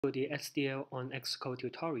to the SDL on Xcode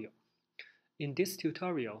tutorial. In this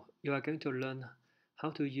tutorial, you are going to learn how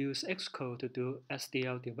to use Xcode to do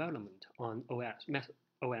SDL development on Mac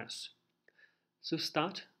OS. To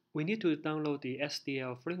start, we need to download the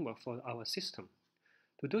SDL framework for our system.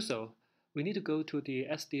 To do so, we need to go to the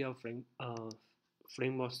SDL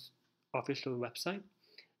Framework's official website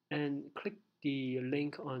and click the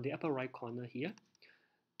link on the upper right corner here.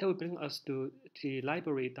 That will bring us to the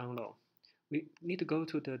library download. We need to go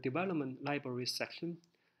to the development library section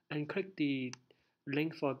and click the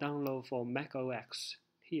link for download for Mac OS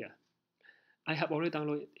here. I have already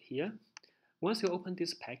downloaded here. Once you open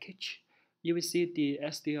this package, you will see the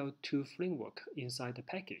SDL2 framework inside the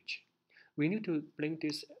package. We need to bring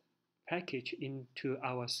this package into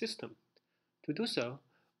our system. To do so,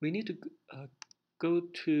 we need to go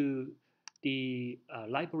to the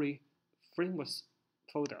library frameworks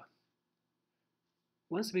folder.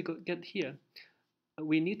 Once we get here,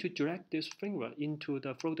 we need to drag this framework into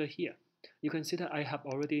the folder here. You can see that I have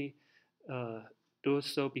already done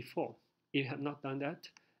so before. If you have not done that,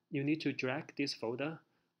 you need to drag this folder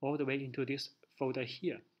all the way into this folder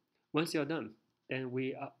here. Once you're done, then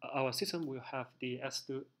our system will have the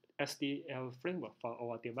SDL framework for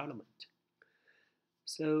our development.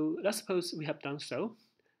 So let's suppose we have done so.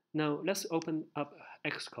 Now let's open up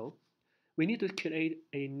Xcode. We need to create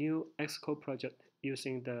a new Xcode project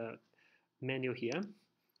using the menu here.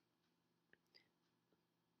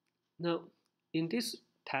 Now, in this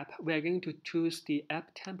tab, we are going to choose the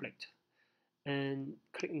app template and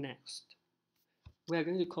click Next. We are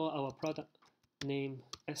going to call our product name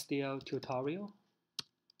SDL tutorial.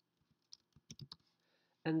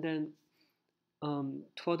 And then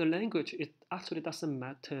for the language, it actually doesn't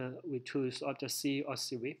matter we choose Object-C or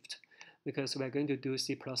Swift because we're going to do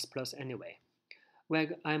C++ anyway.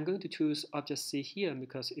 I'm going to choose Object-C here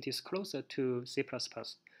because it is closer to C++,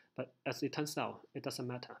 but as it turns out, it doesn't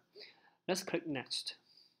matter. Let's click Next.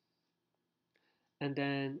 And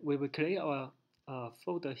then we will create our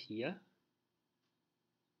folder here.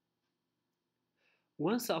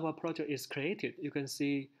 Once our project is created, you can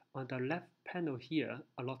see on the left panel here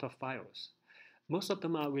a lot of files. Most of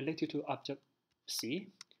them are related to Object-C,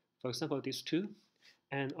 for example, these two,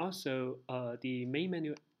 and also the main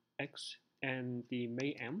menu X and the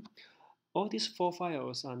main M. All these 4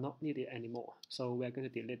 files are not needed anymore, so we're going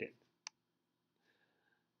to delete it.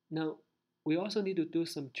 Now, we also need to do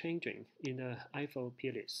some changing in the info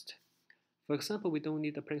plist. For example, we don't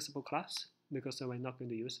need the principal class because we're not going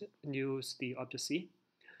to use the Object-C.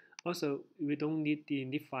 Also, we don't need the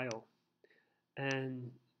init file.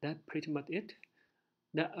 And that's pretty much it.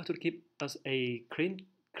 That ought to give us a clean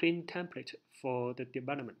template for the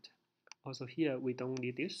development. Also here, we don't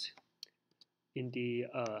need this in the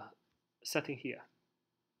setting here.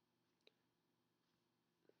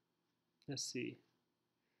 Let's see.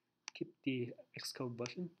 Keep the Xcode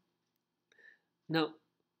version. Now,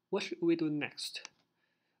 what should we do next?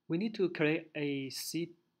 We need to create a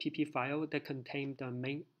CPP file that contains the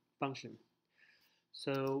main function.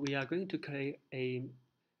 So we are going to create a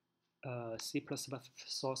C++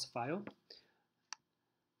 source file.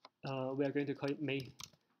 We are going to call it main,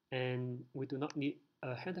 and we do not need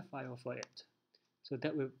a header file for it. So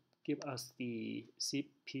that will give us the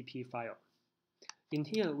CPP file. In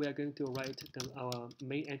here, we are going to write our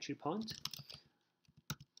main entry point.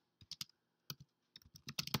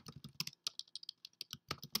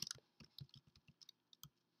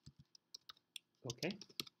 Okay.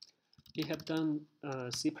 If you have done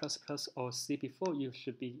C++ or C before, you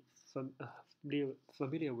should be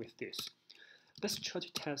familiar with this. Let's try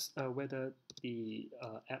to test whether the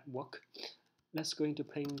app works. Let's go into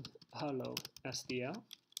plain hello SDL.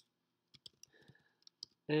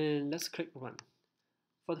 And let's click run.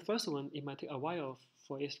 For the first one, it might take a while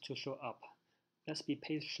for it to show up. Let's be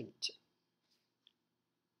patient.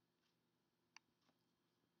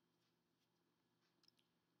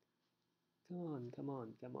 Come on, come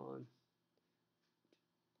on, come on.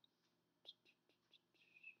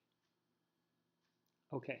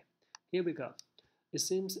 Okay, here we go. It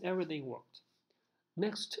seems everything worked.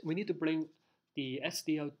 Next, we need to bring the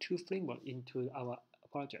SDL2 framework into our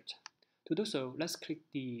project. To do so, let's click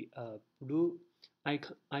the blue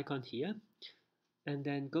icon here, and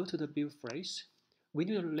then go to the build phrase. We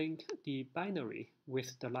need to link the binary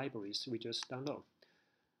with the libraries we just download.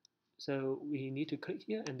 So we need to click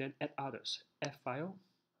here and then add others, add file,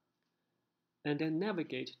 and then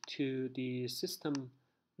navigate to the system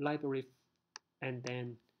library and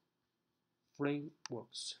then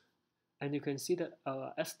frameworks. And you can see that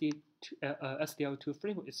SDL2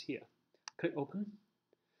 framework is here. Click open.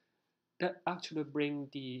 that actually bring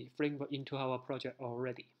the framework into our project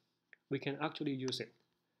already. We can actually use it.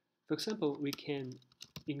 For example, we can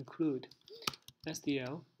include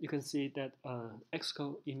SDL. You can see that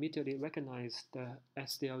Xcode immediately recognizes the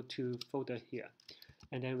SDL2 folder here.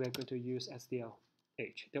 And then we're going to use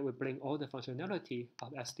SDLH. That will bring all the functionality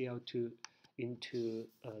of SDL2 into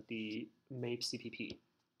the MAPE CPP.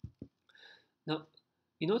 Now,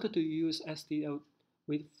 in order to use SDL,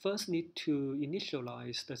 we first need to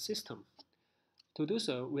initialize the system. To do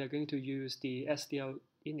so, we are going to use the SDL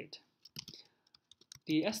init.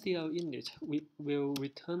 The SDL init will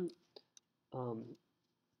return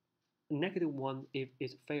 -1 if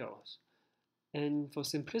it fails. And for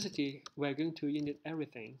simplicity, we're going to init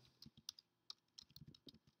everything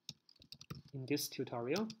in this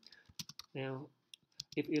tutorial. Now,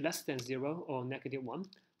 if it's less than 0 or -1,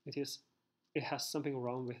 it has something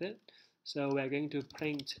wrong with it. So we're going to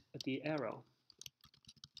print the error.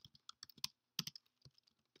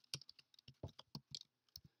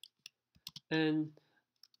 And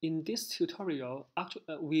in this tutorial,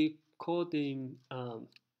 actually, we call the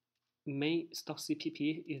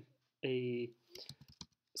main.cpp is a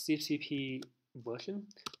CCP version,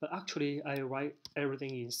 but actually I write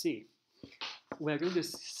everything in C. We're going to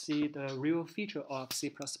see the real feature of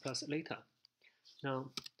C++ later.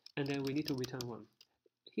 Now, and then we need to return 1.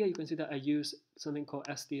 Here you can see that I use something called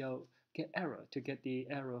SDL getError to get the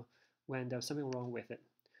error when there's something wrong with it.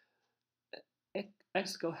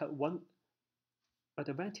 Xcode has one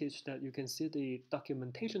advantage that you can see the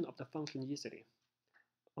documentation of the function easily.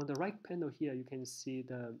 On the right panel here, you can see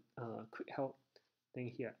the quick help thing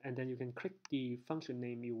here, and then you can click the function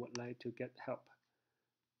name you would like to get help.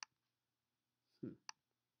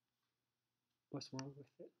 What's wrong with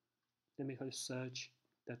it? Let me try to search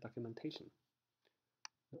the documentation.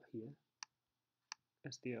 Not here.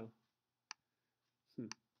 SDL.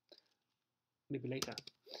 Maybe later.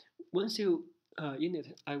 Once you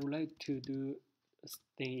init, I would like to do a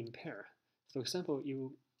thing in pair. For example,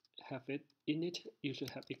 you have it init, you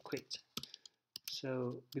should have it quit.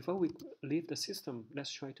 So before we leave the system,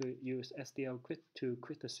 let's try to use SDL quit to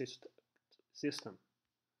quit the system.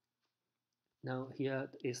 Now here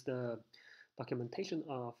is the documentation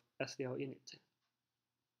of SDL init.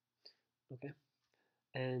 Okay,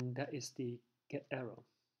 and that is the get error.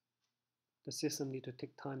 The system need to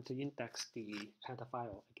take time to index the header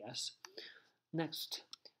file, I guess. Next,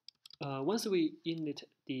 once we init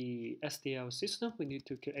the SDL system, we need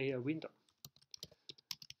to create a window.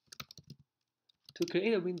 To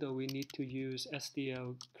create a window, we need to use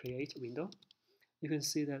SDL create window. You can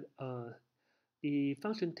see that the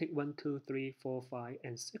function takes 1, 2, 3, 4, 5,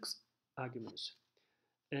 and 6 arguments.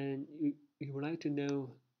 And you would like to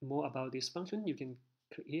know more about this function, you can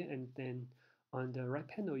click here, and then on the right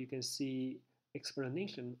panel, you can see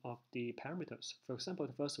explanation of the parameters. For example,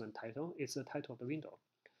 the first one, title, is the title of the window.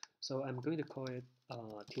 So I'm going to call it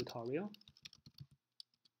tutorial.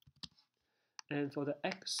 And for the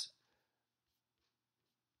X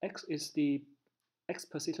is the X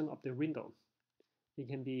position of the window. It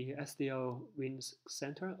can be SDL wins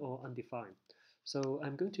center or undefined. So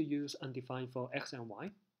I'm going to use undefined for X and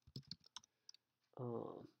Y.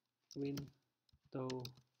 Window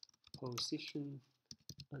position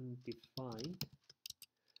undefined,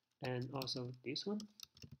 and also this one.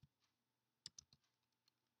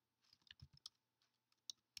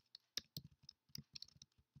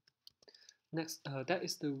 Next, that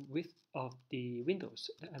is the width of the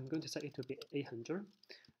windows. I'm going to set it to be 800,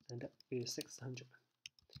 and that is 600.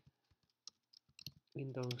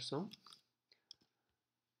 Windows zone.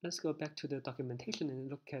 Let's go back to the documentation and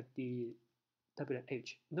look at the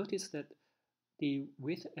WH. Notice that the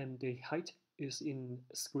width and the height is in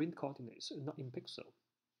screen coordinates, not in pixel.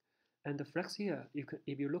 And the flex here,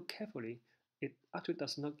 if you look carefully, it actually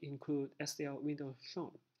does not include SDL window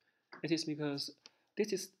shown. It is because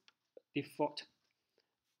this is default.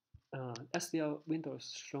 SDL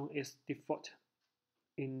windows shown is default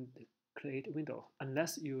in the create window,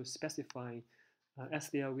 unless you specify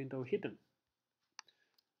SDL window hidden.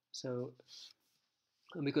 So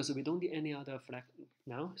because we don't need any other flag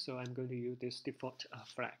now, so I'm going to use this default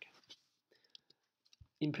flag.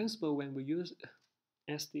 In principle, when we use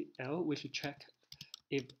SDL, we should check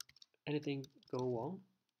if anything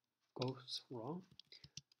goes wrong.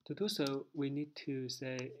 To do so, we need to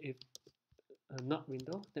say if not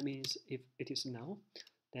window, that means if it is null,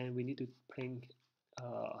 then we need to print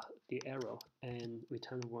the error and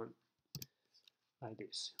return 1 like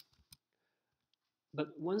this.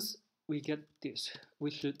 But once we get this,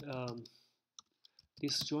 we should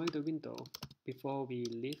destroy the window before we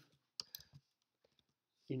leave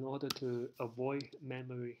in order to avoid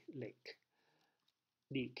memory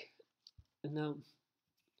leak. And now,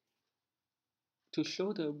 to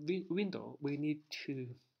show the window, we need to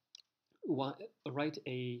write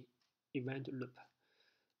a event loop.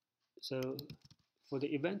 So for the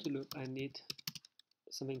event loop, I need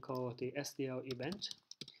something called the SDL event,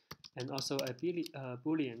 and also a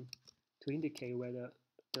boolean to indicate whether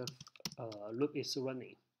the loop is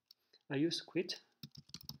running. I use quit.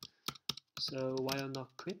 So while not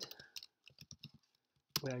quit,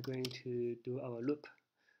 we are going to do our loop.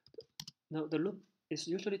 Now the loop is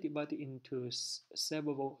usually divided into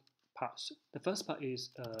several parts. The first part is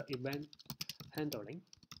event handling,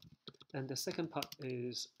 and the second part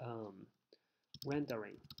is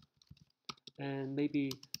rendering. And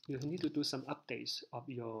maybe you need to do some updates of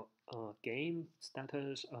your game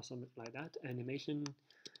status or something like that, animation.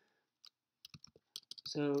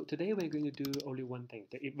 So today we're going to do only one thing,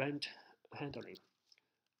 the event handling.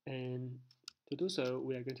 And to do so,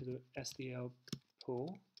 we are going to do SDL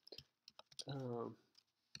pull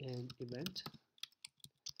and event.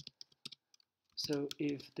 So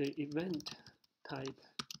if the event type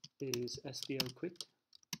is SDL quit,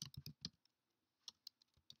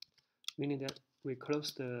 meaning that we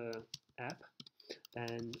close the app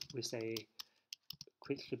and we say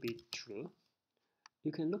quit should be true.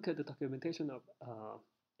 You can look at the documentation of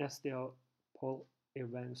SDL pull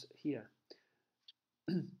events here.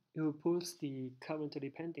 It pulls the currently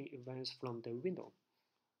pending events from the window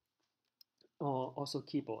or also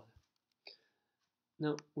keyboard.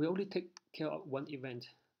 Now we only take care of one event,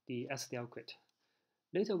 the SDL quit.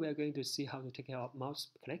 Later we are going to see how to take care of mouse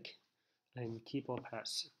click and keyboard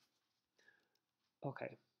press.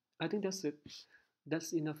 Okay, I think that's it.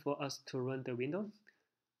 That's enough for us to run the window.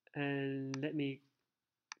 And let me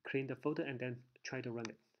clean the folder and then try to run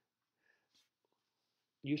it.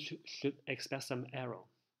 You should expect some error.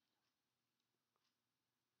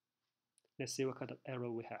 Let's see what kind of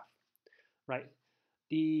error we have. Right,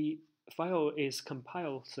 the file is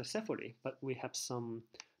compiled successfully, but we have some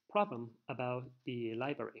problem about the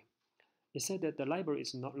library. It said that the library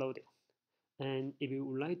is not loaded. And if you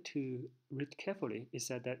would like to read carefully, it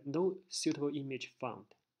said that no suitable image found.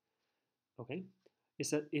 Okay, it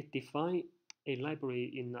said it defined a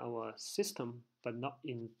library in our system, but not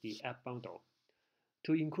in the app bundle.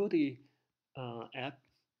 To include the app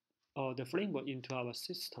or the framework into our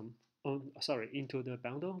system, into the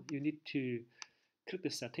bundle, you need to click the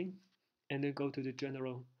setting and then go to the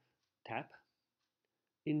general tab.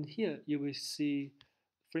 In here, you will see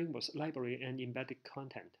frameworks, library, and embedded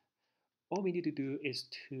content. All we need to do is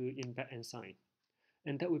to embed and sign,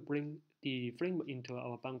 and that will bring the framework into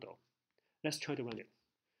our bundle. Let's try to run it.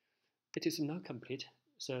 It is not complete,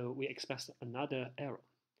 so we expect another error.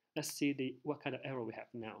 Let's see what kind of error we have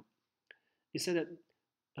now. It said that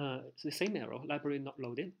it's the same error, library not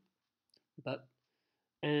loaded,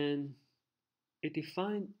 and it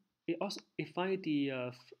defined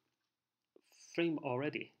the frame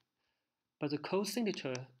already, but the code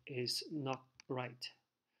signature is not right.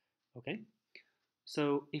 Okay,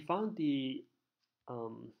 so it found the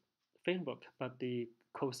framework, but the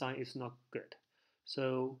cosine is not good.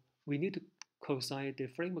 So we need to cosine the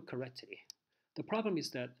framework correctly. The problem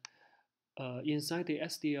is that inside the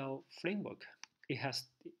SDL framework, it has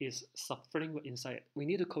its sub-framework inside it. We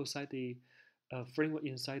need to cosine the framework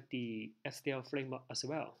inside the SDL framework as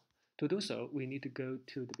well. To do so, we need to go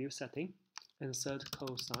to the build setting and set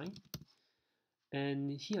cosine.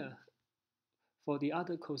 And here, for the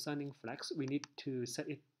other cosigning flags, we need to set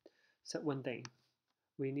one thing.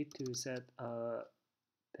 We need to set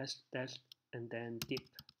dash and then dip.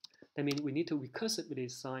 That means we need to recursively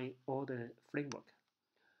sign all the framework.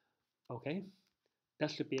 Okay, that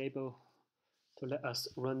should be able to let us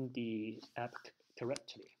run the app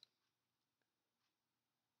correctly.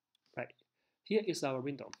 Right, here is our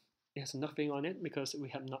window. It has nothing on it because we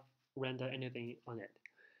have not rendered anything on it.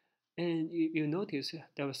 And you notice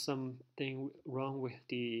there was something wrong with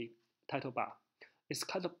the title bar. It's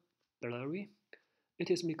kind of blurry. It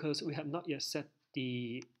is because we have not yet set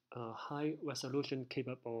the high resolution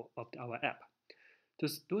capable of our app. To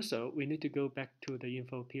do so, we need to go back to the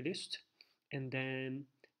info plist and then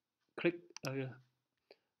click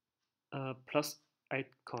a plus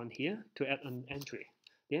icon here to add an entry.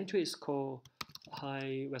 The entry is called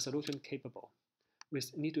high resolution capable. We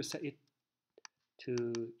need to set it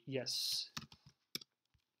to yes.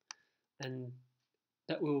 And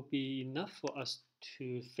that will be enough for us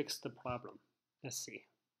to fix the problem. Let's see.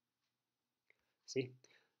 See,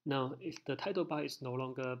 now if the title bar is no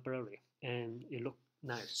longer blurry and it looks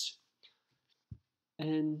nice.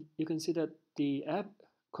 And you can see that the app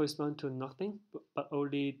correspond to nothing, but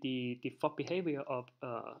only the default behavior of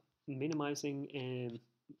minimizing and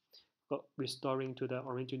restoring to the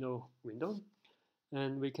original window.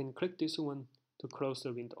 And we can click this one to close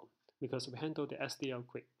the window because we handle the SDL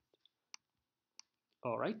quick.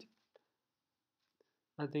 All right.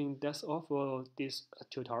 I think that's all for this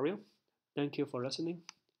tutorial. Thank you for listening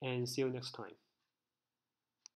and see you next time.